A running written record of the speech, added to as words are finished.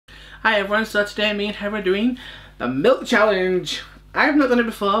Hi everyone, so today me and Heather are doing the milk challenge. I've not done it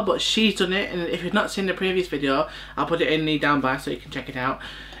before, but she's done it, and if you've not seen the previous video, I'll put it in the down bar so you can check it out.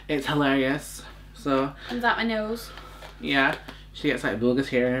 It's hilarious. So comes out my nose. Yeah, she gets like boogers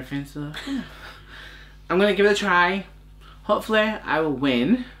here and everything, so yeah. I'm gonna give it a try. Hopefully I will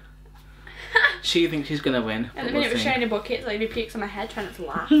win. She thinks she's gonna win. At the minute we're sharing a bucket, it's like if he pukes on my head trying not to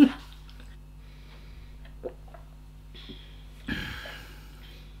laugh.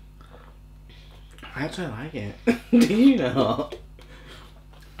 I actually like it. Do you know?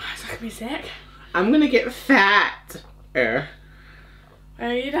 It's making me sick. I'm gonna get fat. Where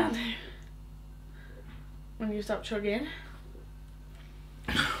are you down to? When you stop chugging?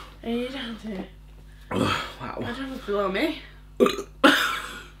 Where are you down to? Wow. I don't know what's below me.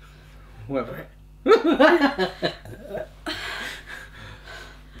 Whatever.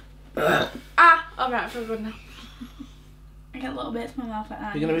 Alright, I feel good now. I get little bits in my mouth like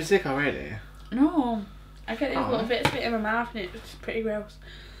that. You're gonna be sick already? No. I get these little bits in my mouth and it's pretty gross.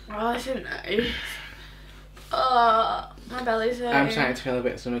 Oh, this isn't nice. Oh, my belly's hurting. I'm starting to feel a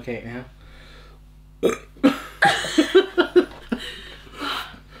bit stomachache now.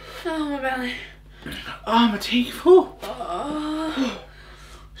 Oh, my belly. Oh, my teeth. Oh. Oh.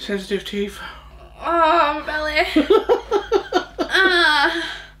 Sensitive teeth. Oh, my belly.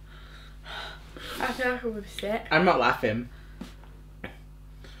 I feel like I would be sick. I'm not laughing.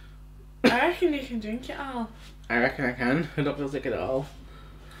 I reckon you can drink it all. I reckon I can. I don't feel sick at all.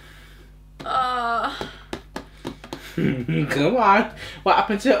 Come on. What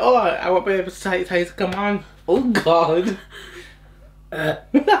happened to it? Oh, I won't be able to tell you to come on. Oh, God. Oh,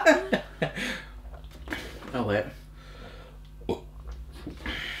 wait.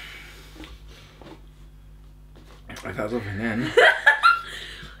 I got something then.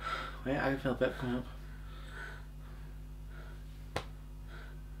 Wait, I can feel a bit coming up.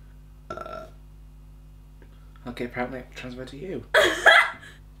 Okay, apparently transfer to you.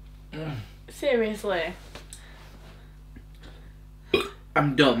 Seriously?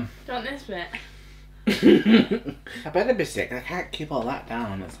 I'm dumb. Do you want this bit? I better be sick. I can't keep all that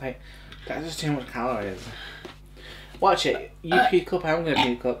down. It's like, that's just too much calories. Watch it. You puke up, I'm gonna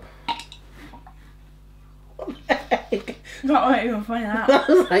puke up. What the heck? Not even funny that. That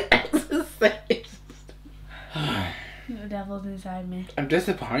was like exorcist. The devil's inside me. I'm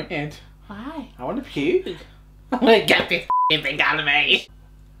disappointed. Why? I want to puke. I'm gonna get this thing out of me.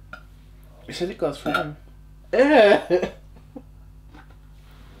 You said it goes through.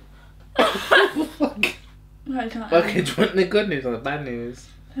 Fuck. Okay, do you want the good news or the bad news?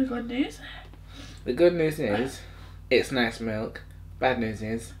 The good news? The good news is, it's nice milk. Bad news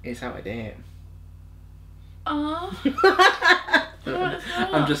is, it's out of date. Aww.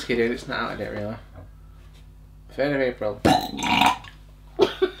 I'm just kidding, it's not out of date really. 3rd of April.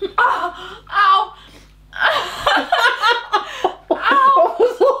 Oh! Ow! Ow!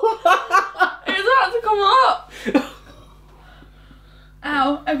 It's about to come up! Ow!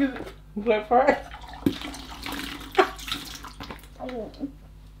 Okay. Wait for it.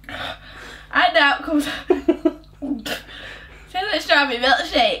 And now it comes. Sounds like strawberry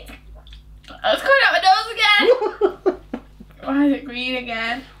milkshake. It's coming out my nose again. Why is it green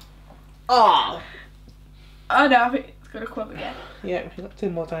again? Oh. Oh no, I think it's gonna come up again. Yeah, we've got 2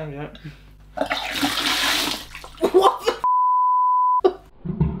 more times yet. What the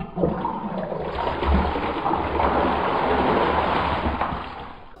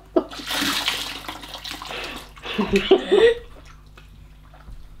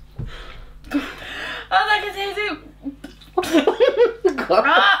Oh, I can taste it. God.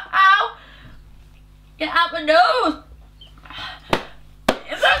 Ow! Get out my nose!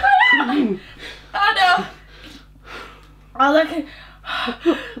 It's not coming out! Oh no! Oh, look at...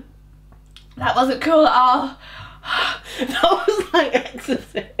 That wasn't cool at all. That was like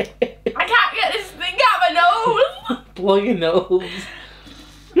exorcist. I can't get this thing out my nose! Blow your nose.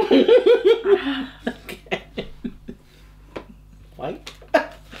 Okay. What?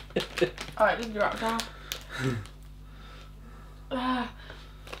 Alright, just drop down. Oh.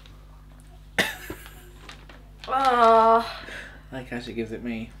 I like how she gives it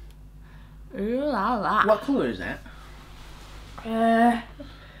me. Ooh la la. What colour is that?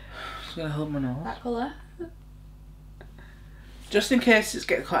 Just gonna hold my nose. That colour. Just in case it's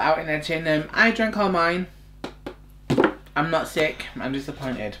getting cut out in editing, I drank all mine. I'm not sick, I'm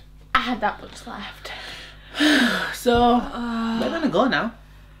disappointed. I had that much left. So, we're gonna go now.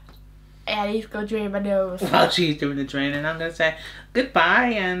 Yeah, I need to go drain my nose. While she's doing the draining, I'm gonna say goodbye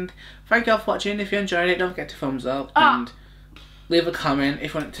and thank you all for watching. If you enjoyed it, don't forget to thumbs up and leave a comment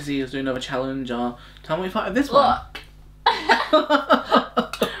if you want to see us do another challenge or tell me what you thought of this one. Look.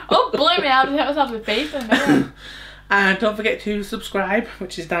 Oh, pulling me out to hit myself with face and and don't forget to subscribe,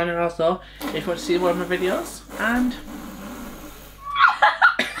 which is down here also, if you want to see more of my videos. And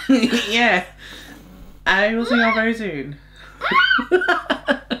yeah, I will see you all very soon.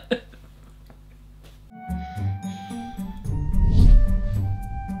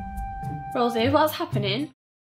 Rosie, what's happening?